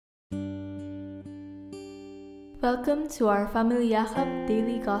Welcome to our Family Yakap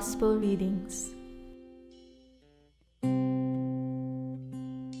Daily Gospel Readings.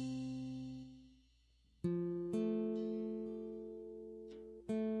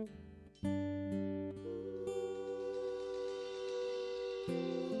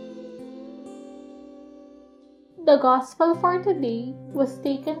 The Gospel for today was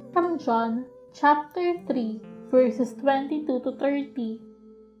taken from John chapter 3, verses 22 to 30.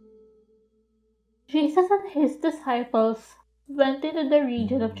 Jesus and his disciples went into the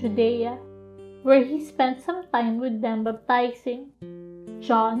region of Judea, where he spent some time with them baptizing.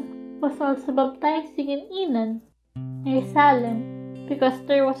 John was also baptizing in Enon, near Salem, because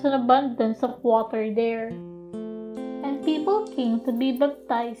there was an abundance of water there. And people came to be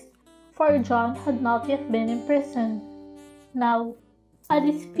baptized, for John had not yet been imprisoned. Now, a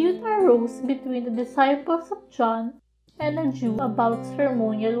dispute arose between the disciples of John and a Jew about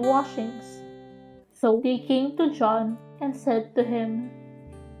ceremonial washings. So they came to John and said to him,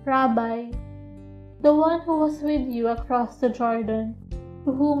 "Rabbi, the one who was with you across the Jordan, to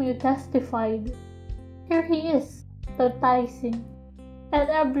whom you testified, here he is, baptizing,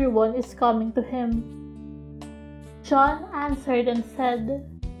 and everyone is coming to him." John answered and said,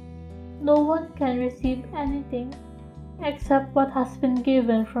 "No one can receive anything except what has been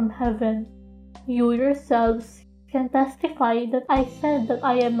given from heaven. You yourselves can testify that I said that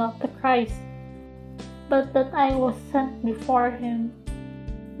I am not the Christ, but that I was sent before him.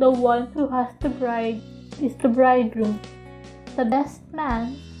 The one who has the bride is the bridegroom. The best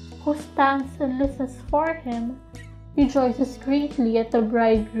man, who stands and listens for him, rejoices greatly at the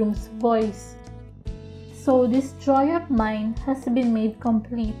bridegroom's voice. So this joy of mine has been made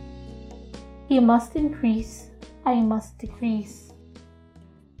complete. He must increase, I must decrease."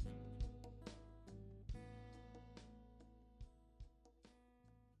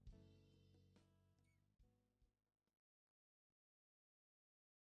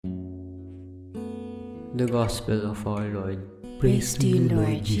 The Gospel of our Lord. Praise to you,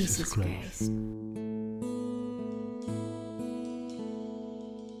 Lord Jesus Christ.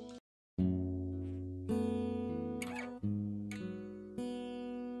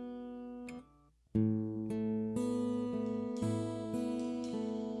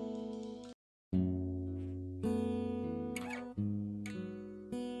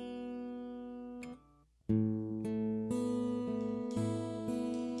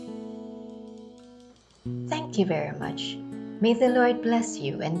 Thank you very much. May the Lord bless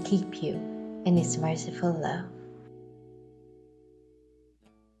you and keep you in His merciful love.